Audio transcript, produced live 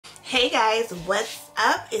Hey guys, what's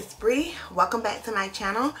up? It's Bree. Welcome back to my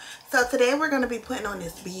channel. So today we're going to be putting on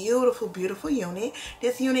this beautiful unit.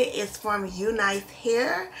 This unit is from UNice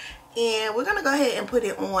hair, and we're going to go ahead and put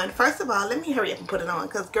it on. First of all, let me hurry up and put it on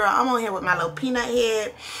because girl, I'm on here with my little peanut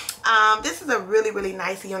head. This is a really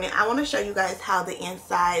nice unit. I want to show you guys how the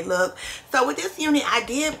inside looks. So with this unit, I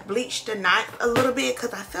did bleach the knots a little bit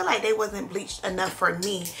because I feel like they wasn't bleached enough for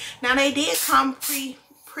me. Now they did come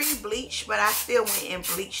pre-bleached, but I still went and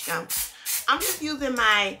bleached them. I'm just using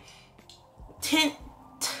my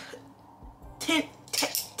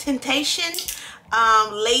tintation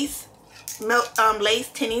lace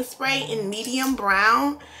tinting spray in medium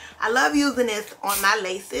brown. I love using this on my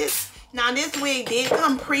laces. Now this wig did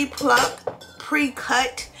come pre-plucked,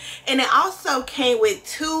 pre-cut, and it also came with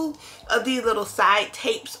two of these little side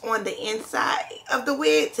tapes on the inside of the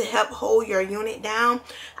wig to help hold your unit down.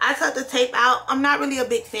 I took the tape out. I'm not really a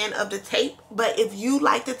big fan of the tape, but if you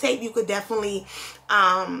like the tape, you could definitely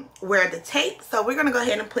wear the tape. So we're gonna go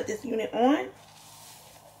ahead and put this unit on.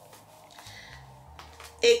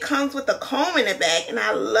 It comes with a comb in the back, and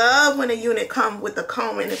I love when a unit comes with a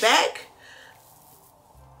comb in the back.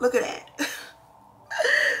 Look at that.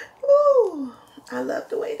 Ooh, I love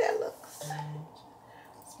the way that looks.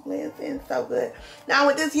 Blends in so good. Now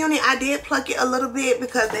with this unit, I did pluck it a little bit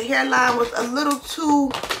because the hairline was a little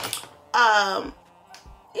too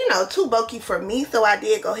you know, too bulky for me, so I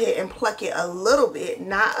did go ahead and pluck it a little bit,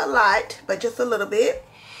 not a lot, but just a little bit.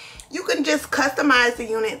 You can just customize the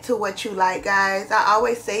unit to what you like, guys. I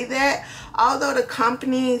always say that. Although the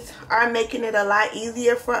companies are making it a lot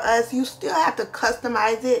easier for us, you still have to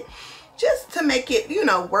customize it just to make it, you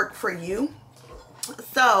know, work for you.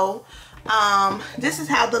 So this is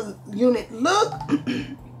how the unit look.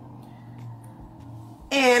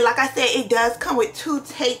 And like I said, it does come with two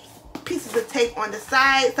pieces of tape on the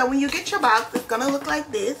side. So when you get your box, it's gonna look like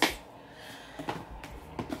this.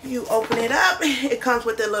 You open it up, it comes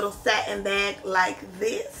with a little satin bag like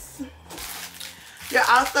this. You're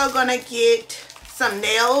also gonna get some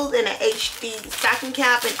nails and an HD stocking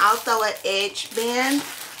cap and also an edge band,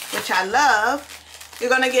 which I love. You're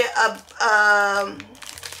gonna get a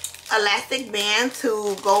elastic band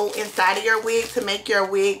to go inside of your wig to make your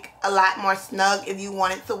wig a lot more snug if you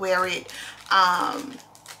wanted to wear it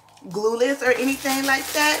glueless or anything like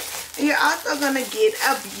that. And you're also gonna get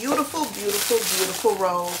a beautiful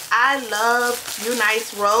robe. I love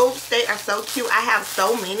UNice robes. They are so cute. I have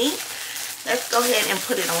so many. Let's go ahead and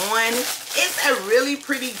put it on. It's a really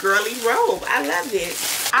pretty girly robe. I love it.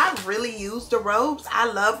 I really use the robes. I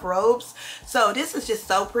love robes. So this is just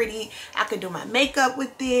so pretty. I can do my makeup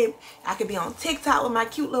with it. I could be on TikTok with my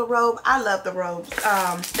cute little robe. I love the robes.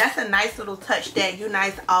 That's a nice little touch that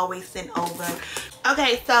UNice always send over.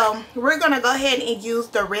 Okay, so we're going to go ahead and use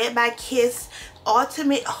the Red by Kiss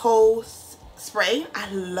Ultimate Hose Spray. I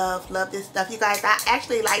love this stuff, you guys. I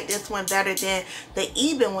actually like this one better than the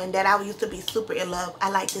Ebin one that I used to be super in love.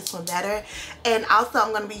 I like this one better. And also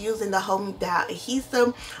I'm going to be using the Hold Me Down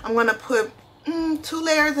adhesive. I'm going to put 2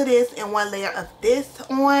 layers of this and 1 layer of this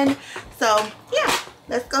on. So yeah,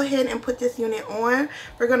 let's go ahead and put this unit on.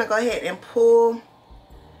 We're going to go ahead and pull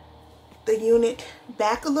the unit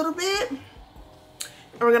back a little bit. And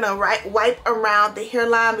we're going to wipe around the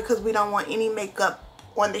hairline because we don't want any makeup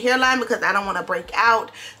on the hairline because I don't want to break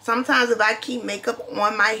out. Sometimes if I keep makeup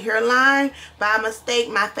on my hairline by mistake,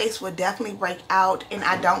 my face will definitely break out, and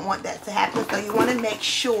I don't want that to happen. So you want to make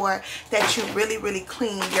sure that you really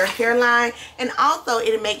clean your hairline, and also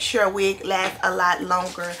it makes sure a wig lasts a lot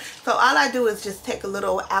longer. So all I do is just take a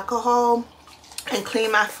little alcohol and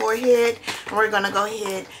clean my forehead, and we're going to go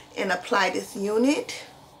ahead and apply this unit.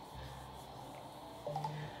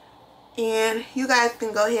 And you guys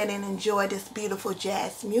can go ahead and enjoy this beautiful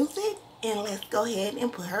jazz music, and let's go ahead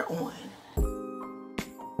and put her on.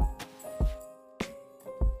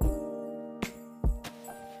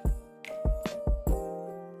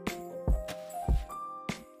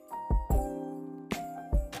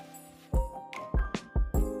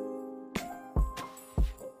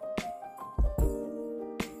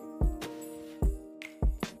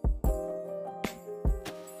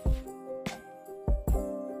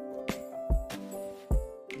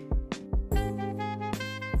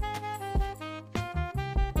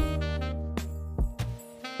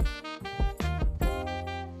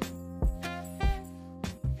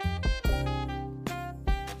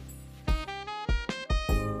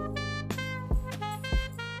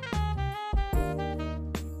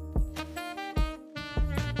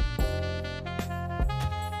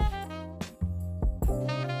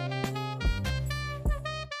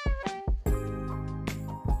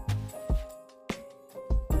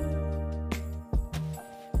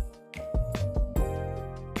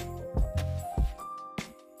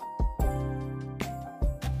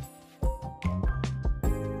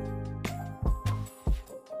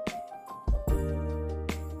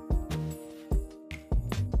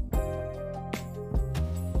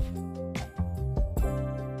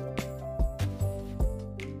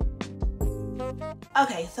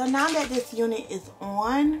 Okay, so now that this unit is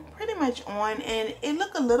on, pretty much on, and it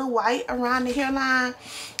look a little white around the hairline,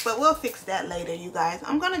 but we'll fix that later, you guys.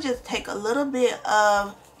 I'm gonna just take a little bit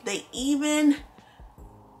of the Ebin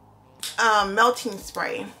melting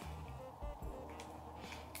spray,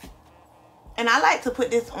 and I like to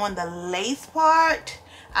put this on the lace part.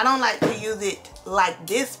 I don't like to use it like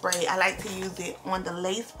this spray. I like to use it on the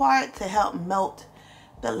lace part to help melt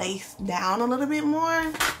the lace down a little bit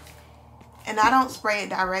more. And I don't spray it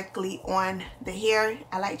directly on the hair.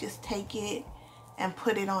 I like just take it and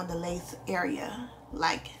put it on the lace area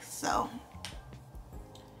like so.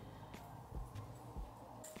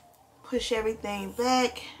 Push everything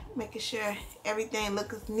back, making sure everything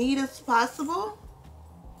looks as neat as possible.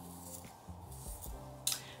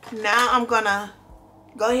 Now I'm gonna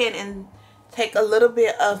go ahead and take a little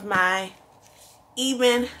bit of my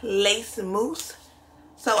Ebin lace mousse.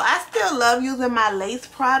 So I still love using my lace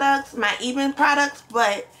products, my Ebin products,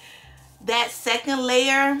 but that second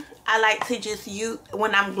layer I like to just use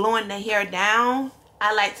when I'm gluing the hair down.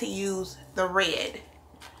 I like to use the red,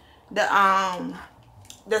 the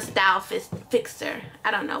style fixer.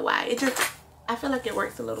 I don't know why. I feel like it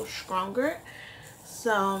works a little stronger.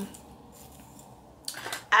 So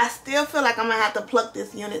I still feel like I'm gonna have to pluck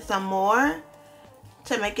this unit some more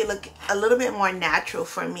to make it look a little bit more natural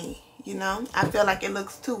for me. You know, I feel like it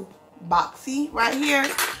looks too boxy right here.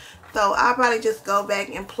 So I'll probably just go back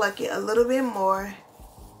and pluck it a little bit more.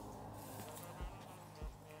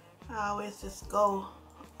 I always just go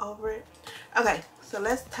over it. Okay, so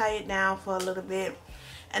let's tie it down for a little bit.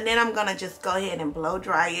 And then I'm gonna just go ahead and blow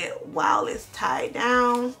dry it while it's tied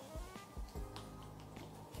down.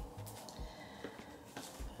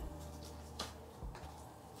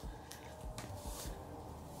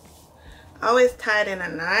 I always tie it in a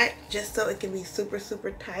knot just so it can be super, super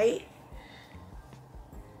tight.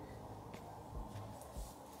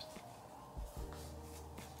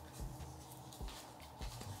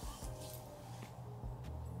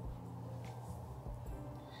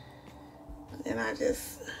 Then I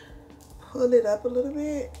just pull it up a little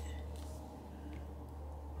bit.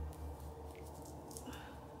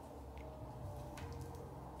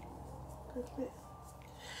 Perfect.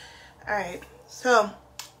 All right, so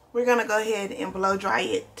we're gonna go ahead and blow dry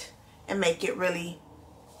it and make it really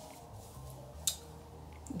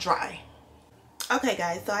dry. Okay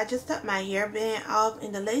guys, so I just took my hairband off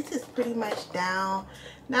and the lace is pretty much down.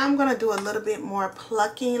 Now I'm gonna do a little bit more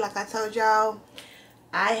plucking. Like I told y'all,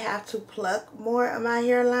 I have to pluck more of my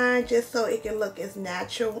hairline just so it can look as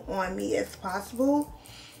natural on me as possible.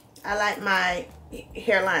 I like my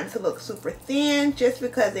hairline to look super thin just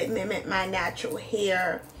because it mimics my natural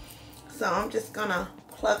hair. So I'm just gonna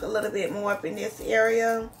pluck a little bit more up in this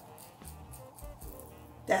area.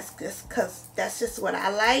 That's just because that's just what I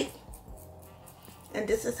like. And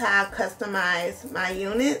this is how I customize my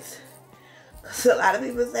units. Because a lot of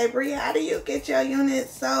people say, Bree, how do you get your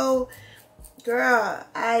units? So, girl,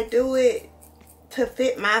 I do it to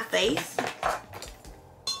fit my face.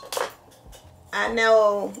 I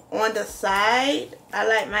know on the side, I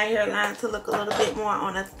like my hairline to look a little bit more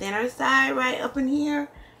on the thinner side right up in here.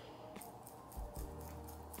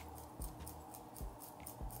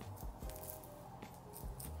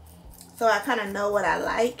 So I kind of know what I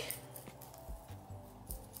like.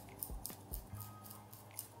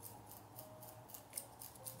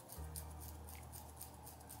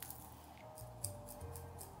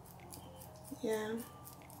 Yeah.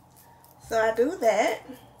 So I do that.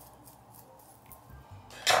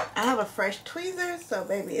 I have a fresh tweezer, so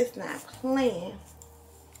baby, it's not playing.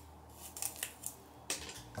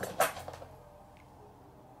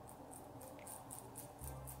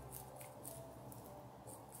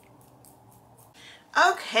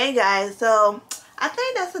 Okay guys, so I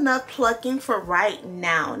think that's enough plucking for right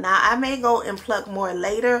now. Now I may go and pluck more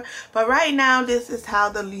later, but right now this is how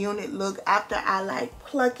the unit look after I like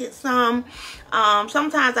pluck it some.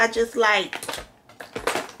 Sometimes I just like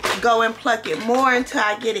go and pluck it more until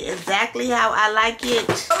I get it exactly how I like it.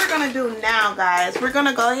 What we're gonna do now, guys, we're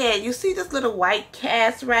gonna go ahead. You see this little white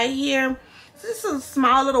cast right here? This is a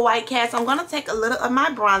small little white cast. I'm gonna take a little of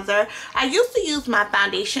my bronzer. I used to use my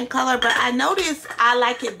foundation color, but I noticed I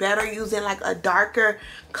like it better using like a darker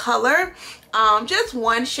color. Just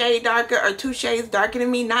one shade darker or 2 shades darker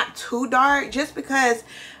than me, not too dark, just because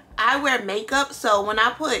I wear makeup. So when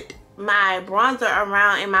I put my bronzer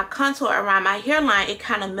around and my contour around my hairline, it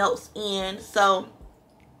kind of melts in. So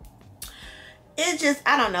it just,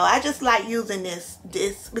 I don't know, I just like using this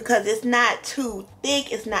because it's not too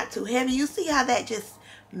thick, it's not too heavy. You see how that just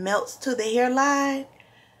melts to the hairline?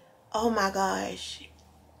 Oh my gosh.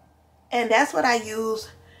 And that's what I use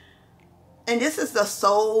And this is the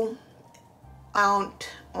Soul on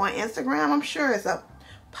Instagram. I'm sure it's a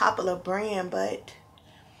popular brand, but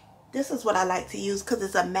this is what I like to use because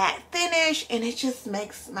it's a matte finish and it just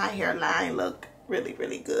makes my hairline look really,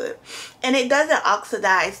 really good. And it doesn't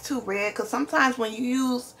oxidize too red, because sometimes when you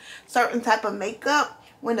use certain type of makeup,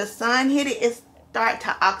 when the sun hit it, it start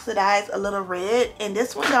to oxidize a little red, and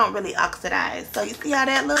this one don't really oxidize. So you see how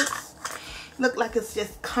that looks? Look like it's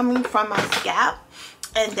just coming from my scalp,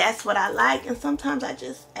 and that's what I like. And sometimes I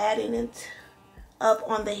just add it up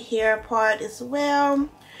on the hair part as well.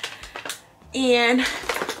 And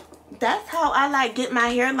that's how I like get my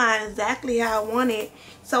hairline exactly how I want it,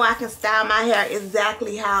 so I can style my hair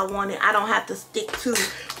exactly how I want it. I don't have to stick to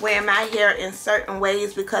wearing my hair in certain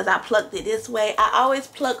ways because I plucked it this way. I always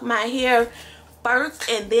pluck my hair first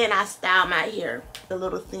and then I style my hair. The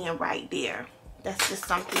little thin right there. That's just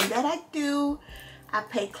something that I do. I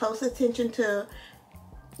pay close attention to,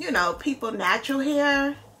 you know, people natural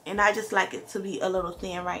hair, and I just like it to be a little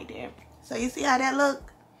thin right there. So you see how that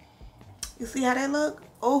look? You see how that look?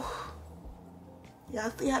 Oh,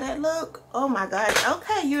 y'all see how that look? Oh my gosh.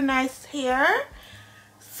 Okay, UNice hair.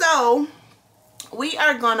 So we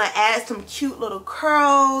are gonna add some cute little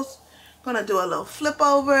curls. Gonna do a little flip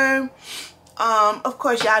over. Of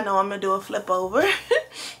course y'all know I'm gonna do a flip over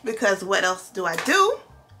because what else do I do?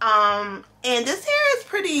 And this hair is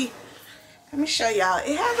pretty, let me show y'all.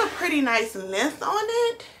 It has a pretty nice length on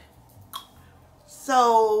it.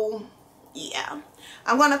 So yeah,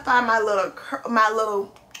 I'm gonna find my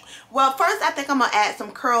little, well, first I think I'm gonna add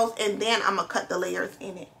some curls and then I'm gonna cut the layers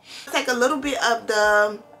in it. Take a little bit of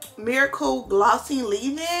the Miracle Glossy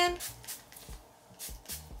leave-in.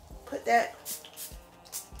 Put that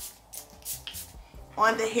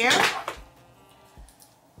on the hair.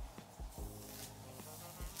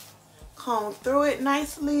 Comb through it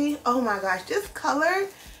nicely. Oh my gosh, this color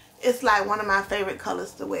is like one of my favorite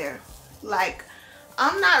colors to wear. Like,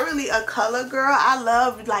 I'm not really a color girl. I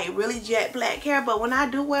love like really jet black hair, but when I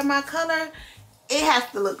do wear my color, it has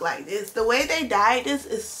to look like this. The way they dyed this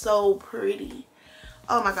is so pretty.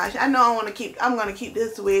 Oh my gosh, I know I'm gonna keep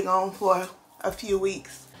this wig on for a few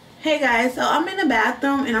weeks. Hey guys, so I'm in the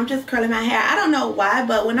bathroom and I'm just curling my hair. I don't know why,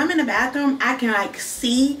 but when I'm in the bathroom, I can like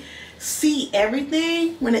see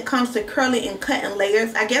everything when it comes to curling and cutting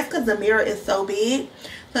layers. I guess because the mirror is so big.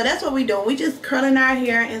 So that's what we're doing. We just curling our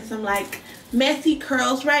hair in some like messy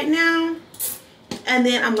curls right now, and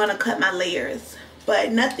then I'm gonna cut my layers,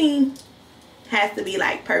 but nothing has to be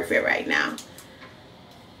like perfect right now.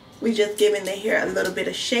 We just giving the hair a little bit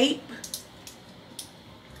of shape.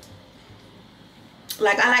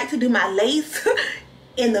 Like, I like to do my lace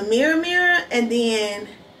in the mirror, and then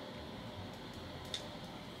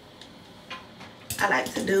I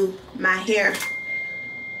like to do my hair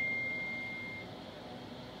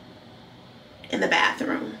in the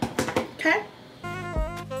bathroom. Okay.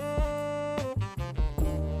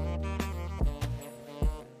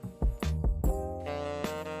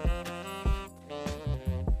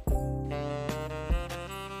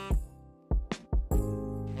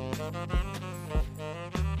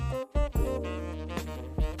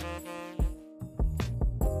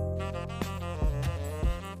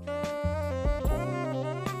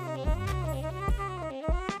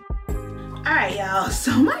 Alright y'all,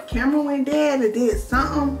 so my camera went dead. It did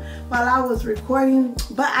something while I was recording,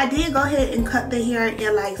 but I did go ahead and cut the hair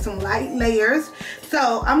in like some light layers.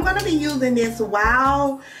 So I'm going to be using this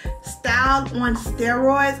Wow Style on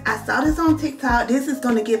steroids. I saw this on TikTok. This is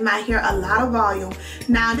going to give my hair a lot of volume.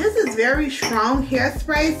 Now this is very strong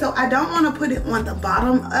hairspray, so I don't want to put it on the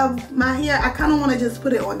bottom of my hair. I kind of want to just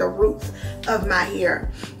put it on the roots of my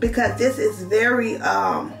hair because this is very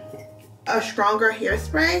a stronger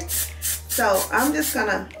hairspray. So I'm just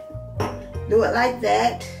gonna do it like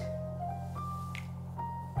that.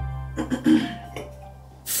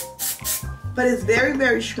 But it's very,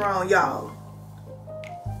 very strong, y'all.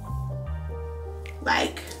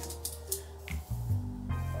 Like,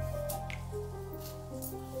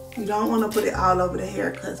 you don't want to put it all over the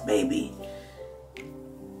hair because, baby,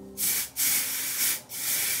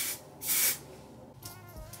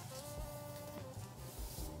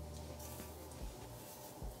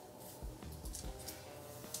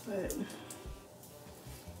 but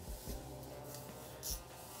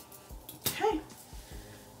okay.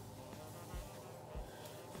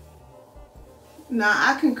 Now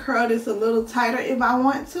I can curl this a little tighter if I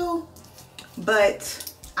want to,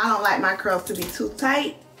 but I don't like my curls to be too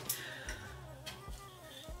tight.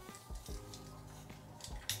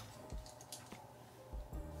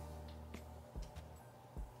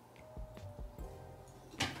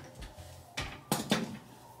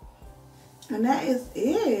 And that is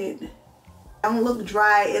it. Don't look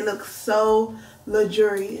dry. It looks so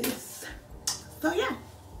luxurious. So yeah,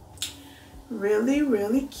 really,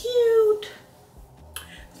 really cute.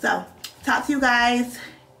 So talk to you guys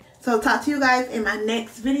in my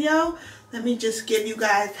next video. Let me just give you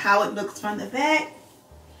guys how it looks from the back.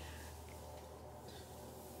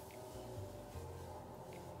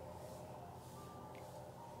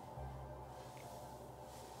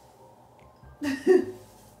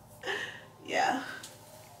 Yeah.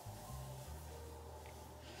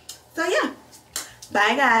 So yeah,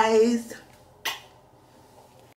 bye guys.